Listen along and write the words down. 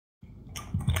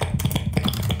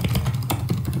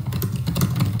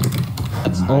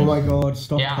Oh my god,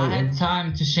 stop. Yeah, I had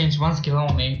time to change one skill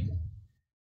only.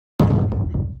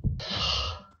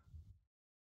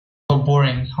 So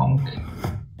boring, honk.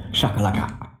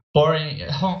 Shakalaka. Boring,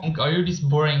 honk, are you this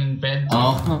boring in bed?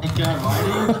 Oh my god, why do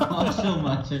you talk so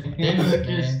much? I can't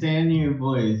understand your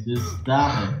voice. Just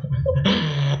stop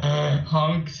it.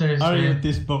 Honk, seriously. Are you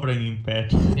this boring in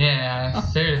bed? Yeah,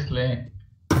 seriously.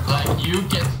 Like, you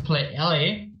get to play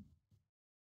Ellie,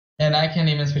 and I can't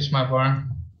even switch my bar.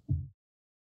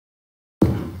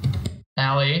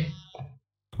 Ellie,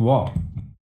 What?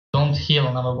 don't heal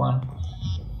another one.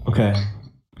 Okay.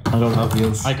 I don't have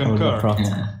heals. I concur.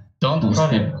 Yeah. Don't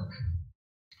prod him.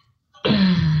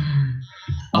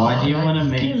 Why do you want to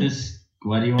make this?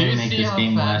 Why do you want to make this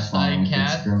game last long? I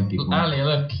can't. Ellie,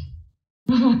 look.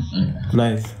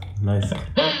 Nice, nice.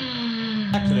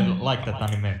 I actually like that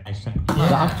animation.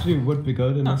 That actually would be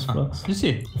good in this Flux. You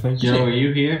see? Joe, are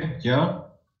you here? Joe?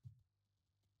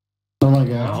 Oh my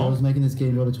god, Joe's making this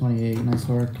game go to 28. Nice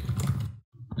work.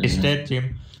 He's dead,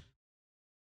 Jim.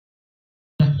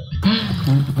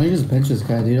 I just bench this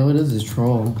guy, dude. All it is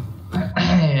troll.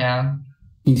 Yeah.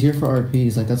 He's here for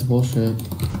RPs, like that's bullshit.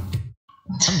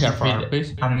 I'm here for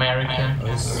RPs. American.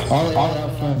 All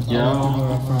out front. Yo.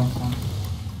 All out front.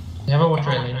 You have a water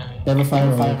rally? They have a fire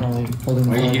rally holding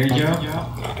the Are you fire. here, Joe?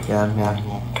 Yeah, I'm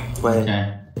here. Wait,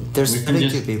 Okay. there's We can 32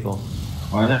 just- people.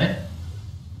 Are they?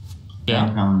 Yeah.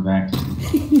 I'm coming back.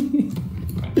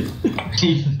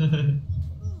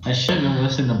 I shouldn't have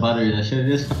listened to Butters. I should have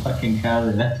just fucking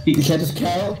counted that You piece. can't just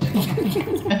cow?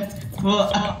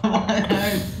 Well,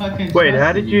 I fucking Wait, how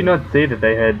trusted did you not see that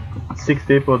they had 6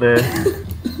 people there?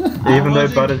 I Even though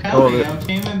wasn't Butters counting, called it. I'm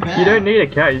coming back. You don't need a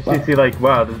cat, you just see like,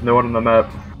 wow, there's no one on the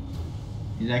map.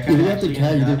 Is that You guy didn't have to actually cow,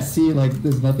 you gonna didn't see like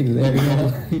there's nothing there. You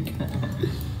know?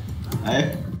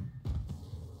 die?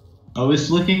 I was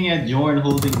looking at Jordan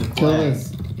holding the Kill flag.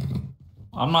 this.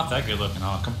 I'm not that good looking,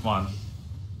 huh? Come on.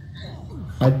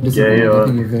 I disagree. you I are.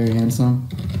 think you're very handsome.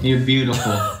 You're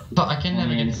beautiful. But I can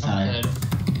never On the get inside. counted.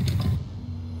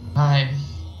 Nice.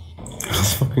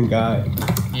 This fucking guy.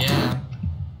 Yeah.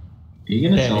 Are you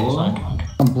gonna Yeah, solo? it's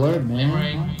I'm blurred, man.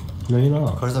 Memory. No, you're Of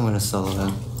not. course I'm gonna solo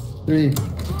him. 3,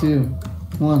 2,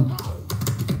 1.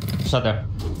 Shut up.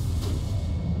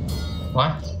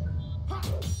 What?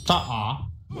 Ta-ah.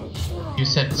 You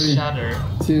said shudder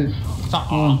 2,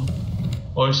 Ta-ah. 1.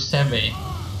 or Sevi.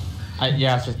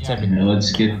 Yeah, I said 7. Okay,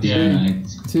 let's get the Yeah. night.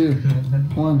 2,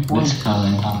 1. What's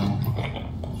coming?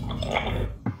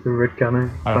 The red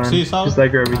cannon. Alright, Fine. see you, Sal. Just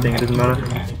like everything, it doesn't matter.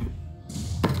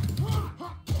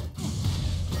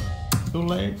 Too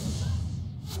late.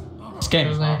 This game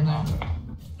is hard now.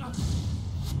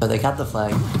 But they got the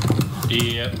flag.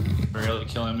 Yep. Barely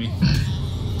killing me.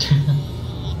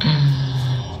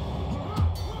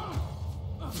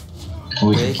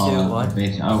 We Three, can follow two, one. the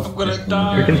base. Oh, I'm gonna just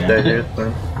die. We can there, stay yeah. here, it's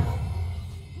fine.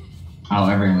 Oh,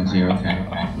 everyone's here. Okay.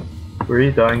 Where are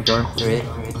you dying, John? 3,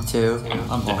 2,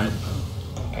 I'm dead.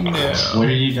 Where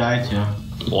did you die to?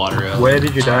 Water out. Where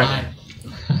did you die?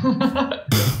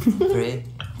 3,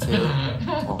 2,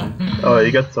 1. Oh,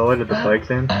 you got solid at the flag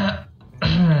stand?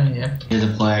 Yep. Here's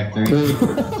a flag. 3, 2,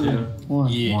 1.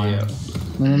 Yeah.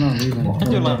 No, leave him.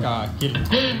 Can you like kill?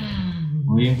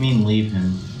 What do you mean leave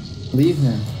him? Leave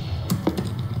him.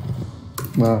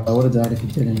 Wow, I would have died if he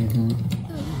did anything.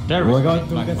 There Oh my is god,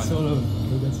 no don't get black solo.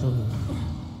 Don't get solo.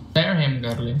 Spare him,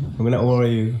 Godly. I'm gonna aura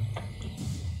you.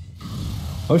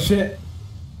 Oh shit.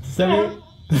 7.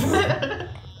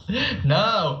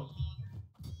 No!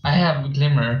 I have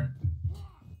Glimmer.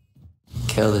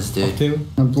 Kill this dude. 2.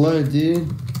 I'm blurred, dude.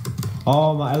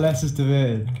 Oh, my LS is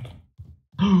divided.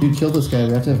 Dude, kill this guy.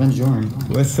 We have to avenge Jorn.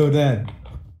 We're so dead.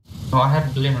 Oh, I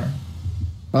have Glimmer.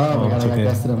 Oh my god, it's I got okay.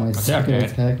 busted on my second okay.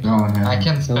 attack. Oh, no. I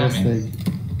can Kill spam this it. thing.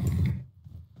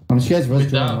 Why don't you guys rush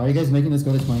Good Jorn? job. Why are you guys making this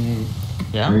go to 28?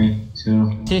 Yeah? 3,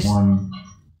 2, This- 1.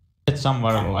 It's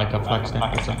somewhere like a flag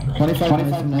stand or something. 25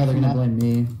 minutes from now, they're gonna blame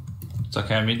me. It's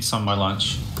okay, I'm eating some of my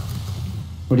lunch.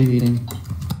 What are you eating?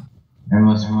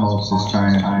 Everyone's pulse is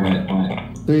trying to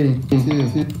quit. 3,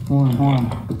 2, 1.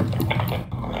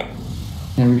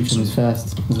 Can't reach him as fast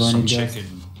as what I Some need guys.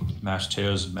 chicken, mashed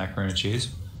potatoes, and macaroni and cheese.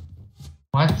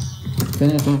 What?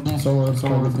 Finish, solo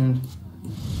returned.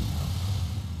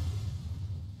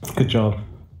 Good job.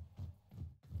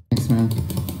 Thanks, man.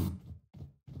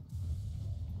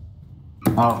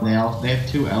 Oh, they have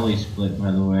 2 Ellie split,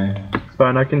 by the way. It's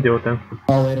fine, I can deal with them.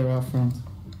 All later out front.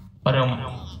 But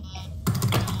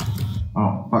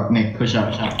Oh, fuck, Nick, push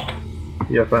up, push up.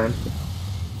 Yeah, fine.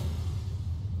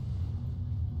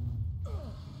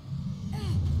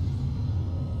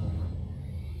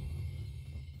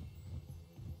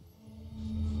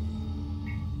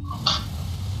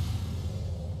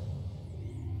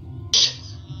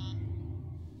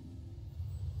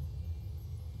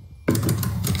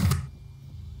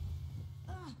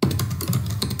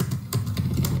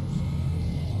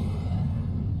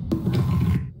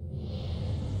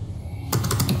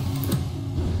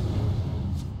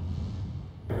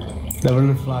 They're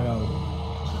running flag out.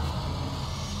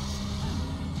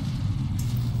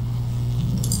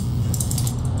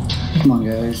 Come on,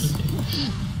 guys.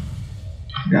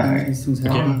 Guys. These things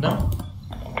Give him happen. down.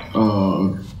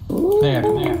 Oh, There.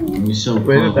 we're so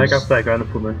Wait, the back close. up flag on the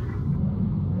pullman.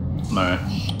 Alright.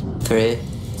 3,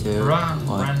 2, Run,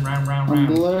 1. run, run, run, I'm run.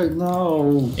 blurred,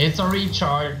 no. It's a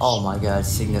recharge. Oh my god,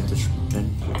 signal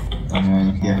destruction.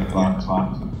 Yeah, clock.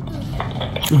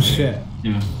 Oh shit.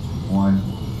 2,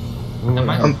 1. Am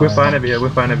I We're fine over here, we're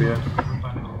fine over here.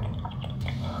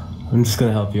 I'm just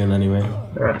gonna help you in anyway.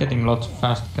 Alright. Getting lots of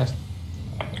fast cast.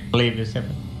 Leave this here.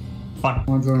 Fun.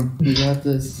 Come on, Jordan. You got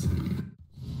this.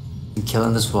 I'm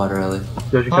killing this water early.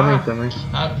 Does you coming to me?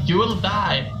 You will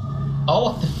die. Oh,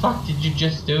 what the fuck did you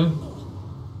just do?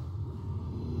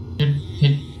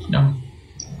 No.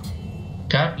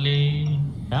 Godly.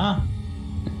 Yeah.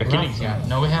 The killing's here.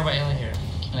 No, we have an ally here.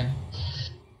 Killing.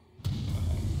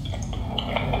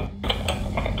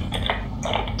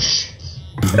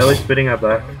 Ellie's spitting our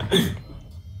back.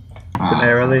 An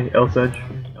air Ellie, L Sedge.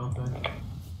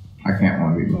 I can't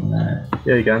want to be doing that.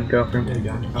 Yeah, you can, go for him.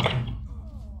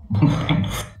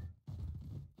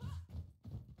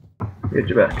 Get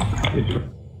your back. Get your back.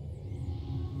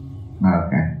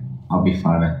 Okay, I'll be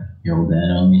fine. You'll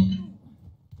dead on me.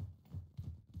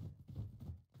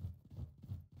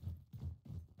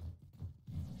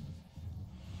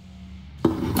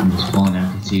 I'm just pulling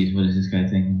NPCs. What is this guy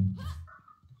thinking?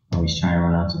 Oh, he's trying to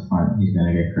run out to front. He's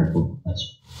gonna get crippled.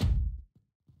 That's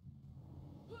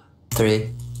 3,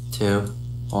 2,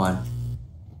 1.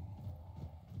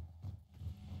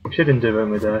 She didn't do it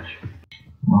with my dash.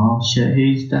 oh shit.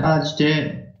 He's dodged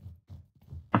it.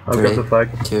 I'll grab the flag.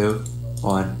 2,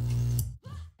 1.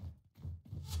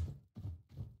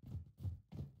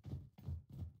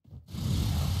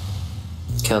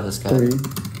 Kill this guy. 3,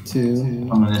 2.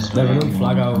 I'm in this They're way. running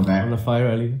flag out Come back. on the fire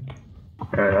early.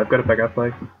 Alright, I've got a backup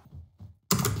flag.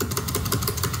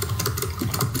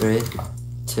 3,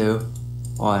 2,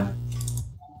 1.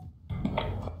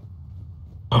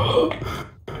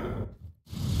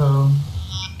 So.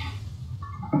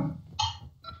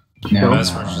 No,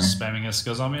 That's no, for just spamming his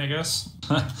skills on me, I guess.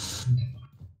 It's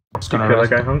Did you gonna kill that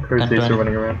rest. guy hunk, or is he still 10-20.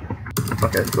 running around?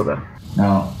 Okay, still there.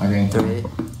 no, I didn't. 3,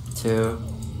 2,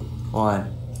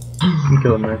 1. You can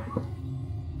kill him there.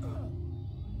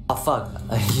 Oh fuck,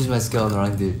 I used my skill on the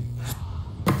wrong dude.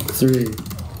 3,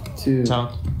 2, It's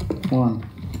out. 1.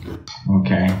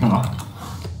 Okay.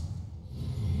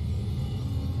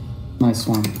 Nice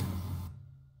one.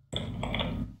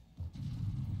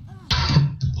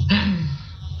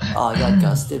 Oh, I got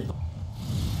gusted.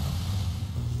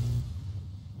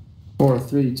 4,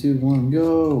 3, 2, 1,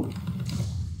 go!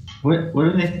 What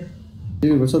are they?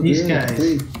 Dude, what's up, These dude? guys.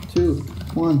 3, 2,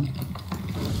 1.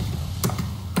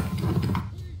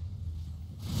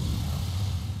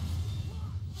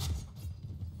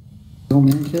 Go,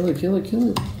 man, kill it, kill it, kill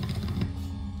it.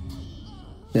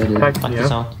 Yeah, dude. Attack, Fuck yeah.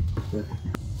 this out.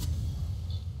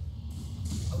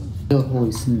 Kill,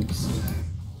 holy snoops.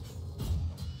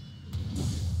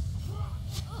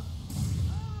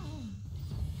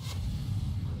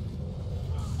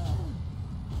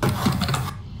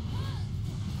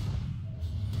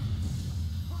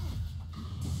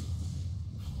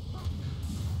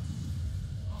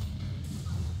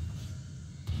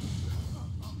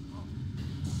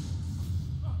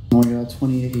 Oh my god,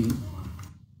 28.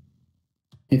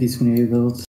 Hit these 28 builds.